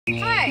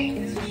Hi,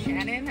 this is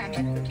Shannon. I'm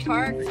at the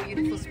park. It's a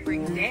beautiful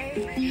spring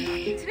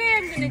day. Today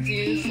I'm going to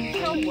do some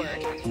hill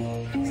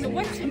work. So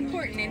what's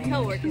important in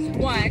hill work is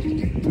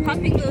one,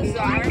 pumping those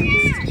arms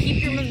to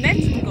keep your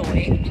momentum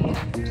going,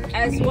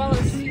 as well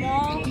as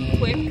small,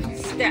 quick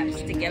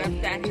steps to get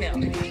up that hill.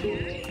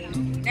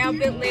 Now a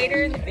bit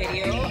later in the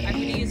video, I'm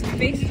going to use a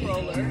face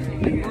roller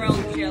with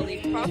royal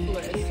jelly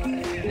propolis,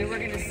 and we're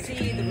going to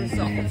see the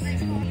results.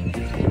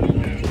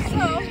 So,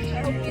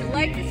 I hope you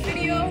like this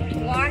video,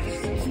 watch,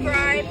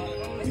 subscribe,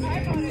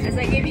 as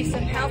I give you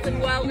some health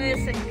and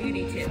wellness and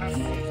beauty tips.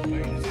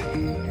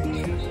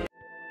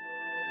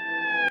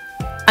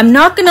 I'm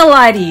not gonna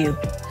lie to you,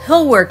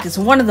 hill work is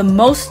one of the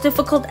most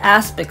difficult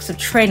aspects of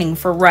training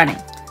for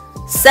running,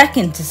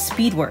 second to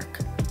speed work.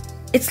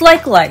 It's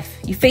like life,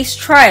 you face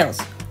trials,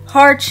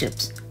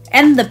 hardships,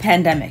 and the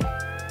pandemic.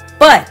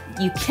 But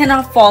you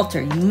cannot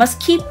falter, you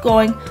must keep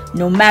going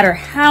no matter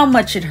how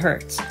much it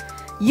hurts.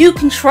 You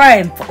can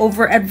triumph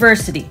over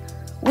adversity.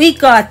 We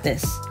got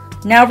this.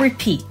 Now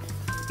repeat.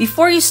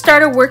 Before you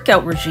start a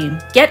workout regime,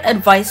 get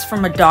advice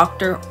from a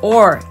doctor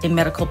or a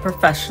medical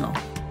professional.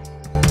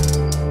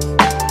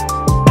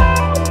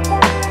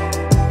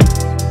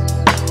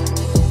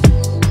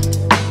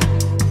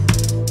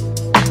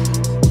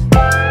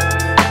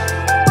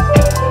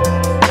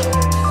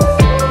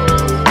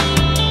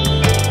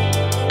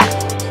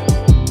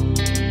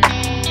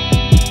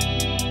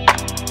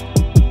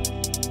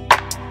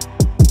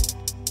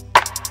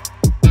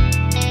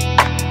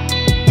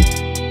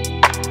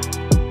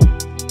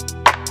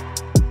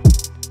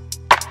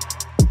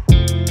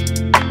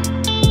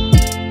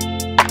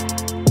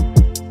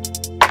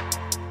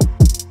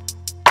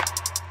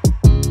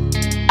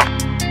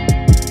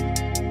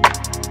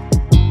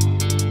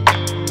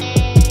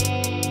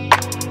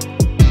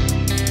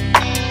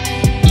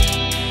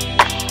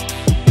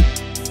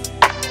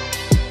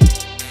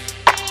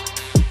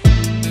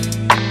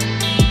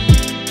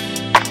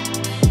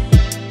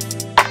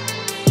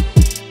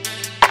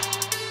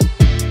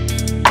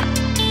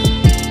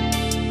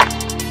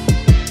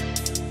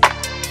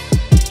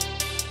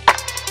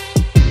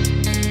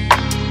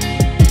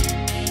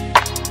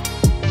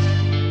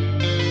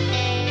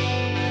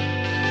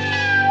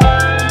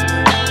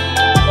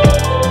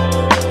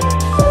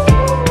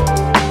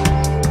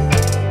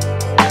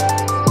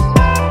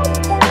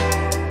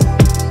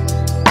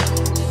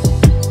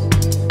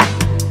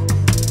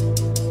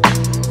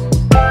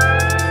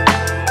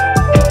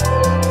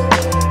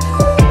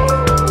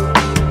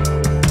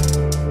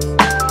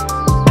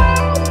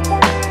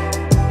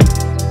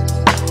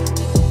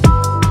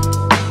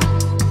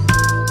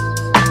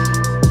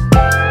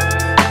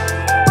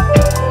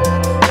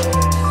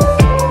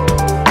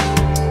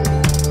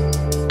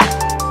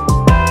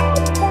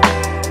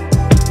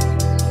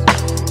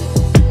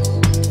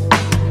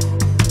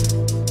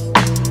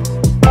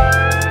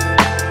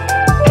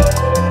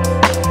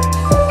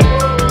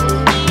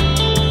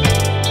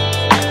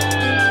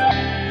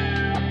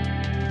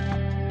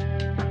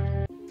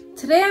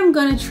 Today I'm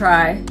going to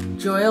try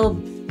Joyal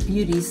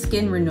Beauty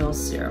Skin Renewal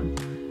Serum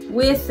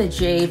with the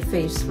Jade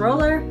Face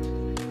Roller.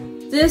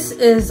 This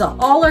is an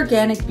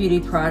all-organic beauty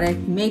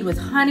product made with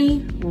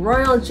honey,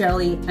 royal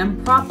jelly,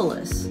 and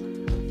propolis.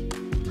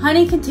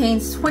 Honey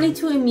contains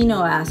 22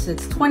 amino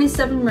acids,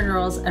 27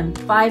 minerals, and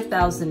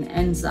 5,000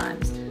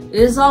 enzymes. It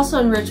is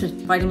also enriched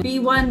with vitamin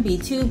B1,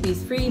 B2,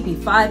 B3,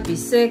 B5,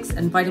 B6,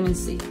 and vitamin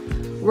C.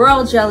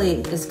 Royal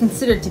jelly is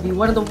considered to be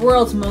one of the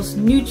world's most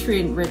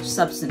nutrient-rich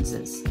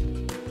substances.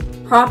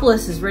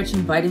 Propolis is rich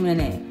in vitamin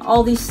A.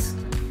 All these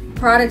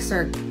products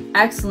are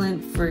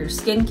excellent for your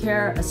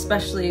skincare,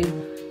 especially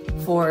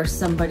for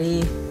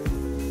somebody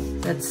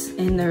that's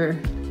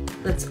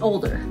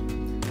older.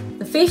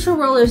 The facial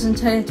roller is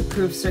intended to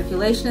improve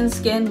circulation in the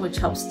skin, which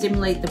helps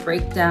stimulate the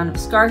breakdown of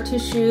scar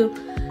tissue,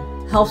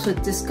 helps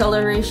with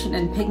discoloration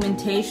and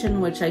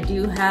pigmentation, which I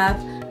do have,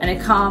 and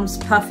it calms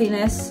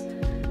puffiness.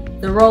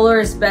 The roller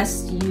is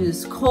best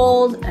used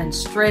cold and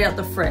straight out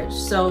the fridge.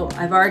 So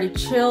I've already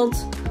chilled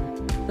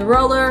the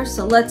roller,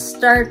 so let's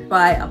start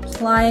by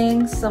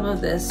applying some of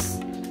this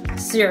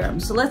serum.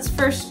 So let's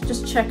first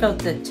just check out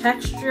the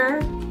texture.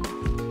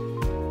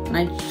 And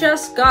I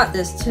just got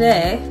this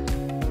today,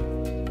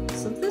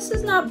 so this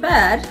is not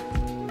bad. So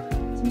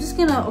I'm just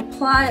gonna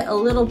apply a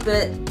little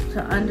bit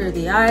to under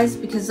the eyes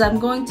because I'm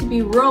going to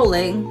be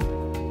rolling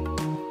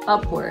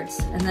upwards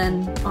and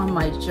then on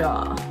my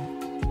jaw.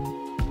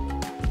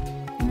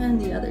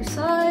 And the other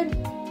side.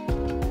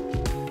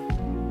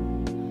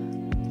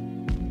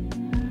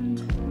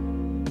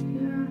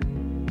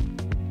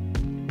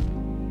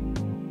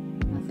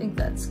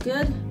 That's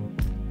good.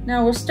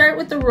 Now we'll start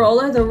with the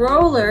roller. The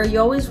roller, you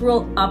always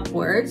roll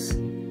upwards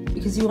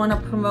because you want to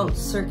promote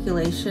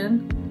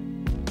circulation.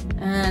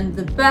 And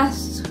the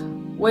best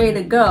way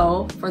to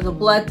go for the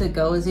blood to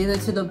go is either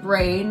to the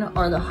brain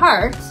or the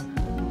heart.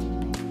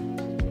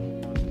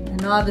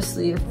 And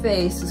obviously your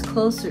face is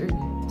closer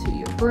to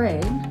your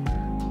brain.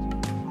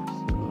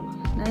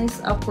 So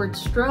nice upward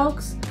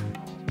strokes.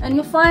 And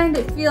you'll find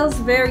it feels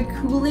very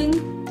cooling,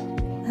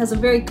 has a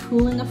very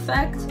cooling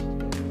effect.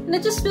 And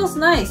it just feels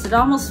nice. It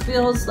almost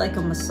feels like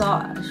a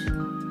massage.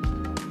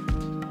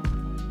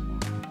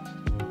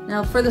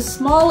 Now for the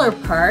smaller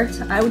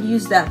part, I would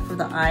use that for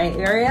the eye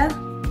area,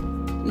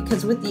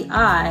 because with the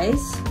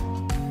eyes,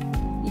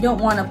 you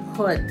don't want to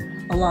put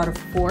a lot of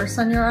force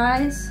on your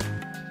eyes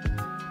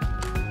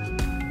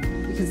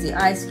because the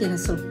eye skin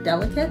is so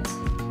delicate.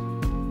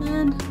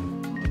 And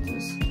I'll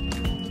just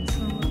get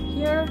some up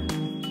here.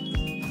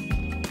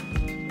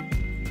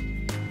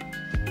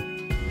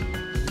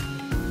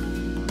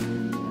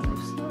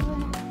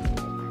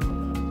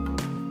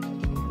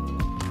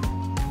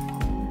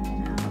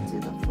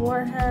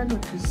 Forehead,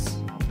 which is,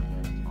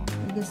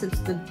 I guess it's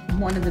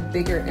one of the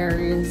bigger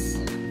areas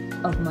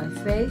of my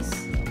face,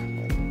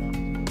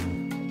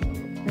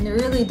 and it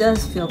really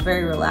does feel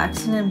very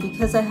relaxing. And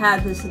because I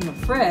had this in the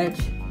fridge,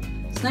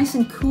 it's nice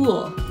and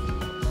cool.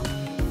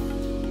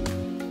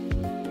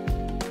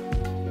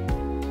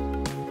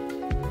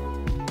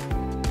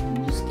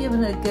 I'm just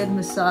giving it a good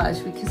massage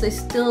because I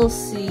still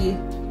see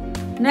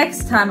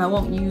next time I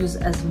won't use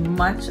as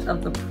much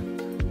of the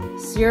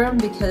serum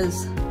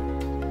because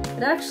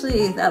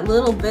actually, that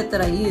little bit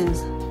that I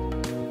use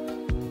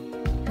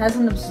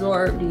hasn't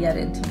absorbed yet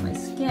into my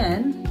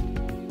skin,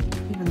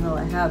 even though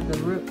I have the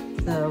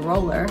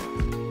roller.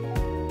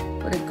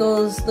 But it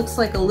looks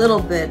like a little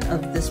bit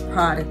of this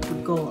product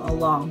would go a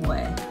long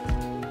way.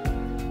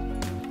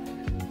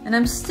 And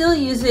I'm still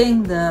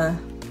using the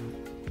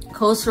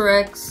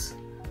Cosrx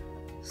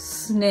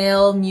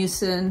Snail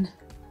Mucin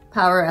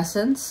Power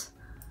Essence,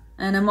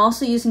 and I'm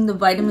also using the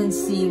Vitamin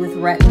C with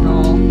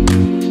Retinol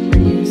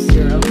Renew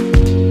Serum.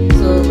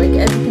 Like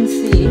as you can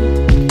see,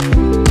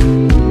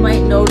 you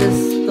might notice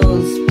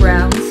those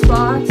brown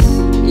spots,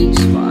 age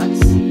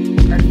spots,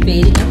 are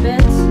fading a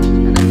bit,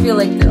 and I feel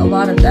like a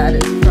lot of that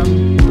is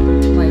from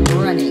my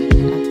running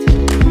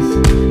activities.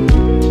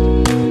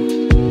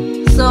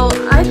 So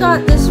I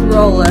got this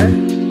roller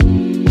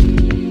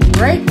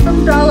right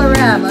from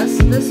Dollarama,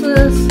 so this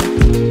was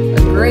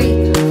a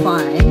great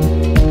find,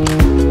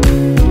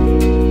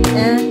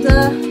 and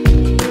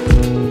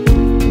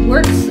it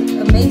works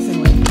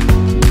amazingly.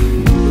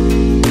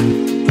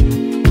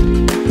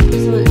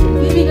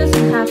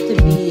 Have to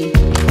be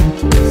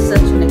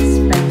such an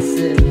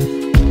expensive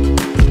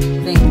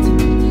thing to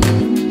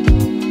maintain.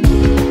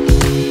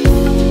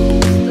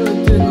 Still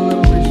doing a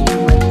little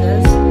regime like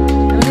this. I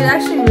mean, it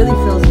actually really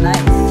feels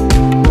nice.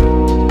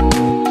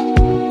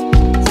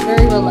 It's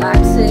very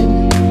relaxing,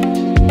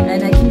 and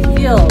I can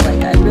feel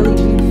like, I really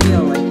do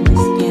feel like my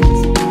skin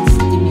is being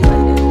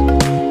stimulated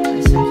by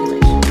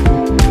circulation.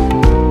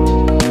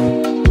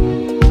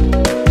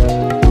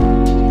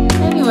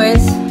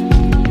 Anyways,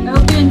 I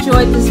hope you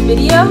enjoyed this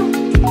video.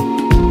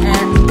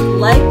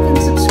 Like and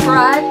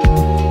subscribe,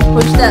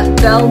 push that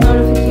bell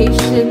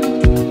notification,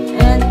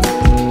 and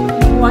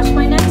watch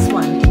my next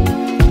one.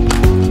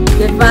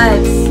 Good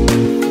vibes.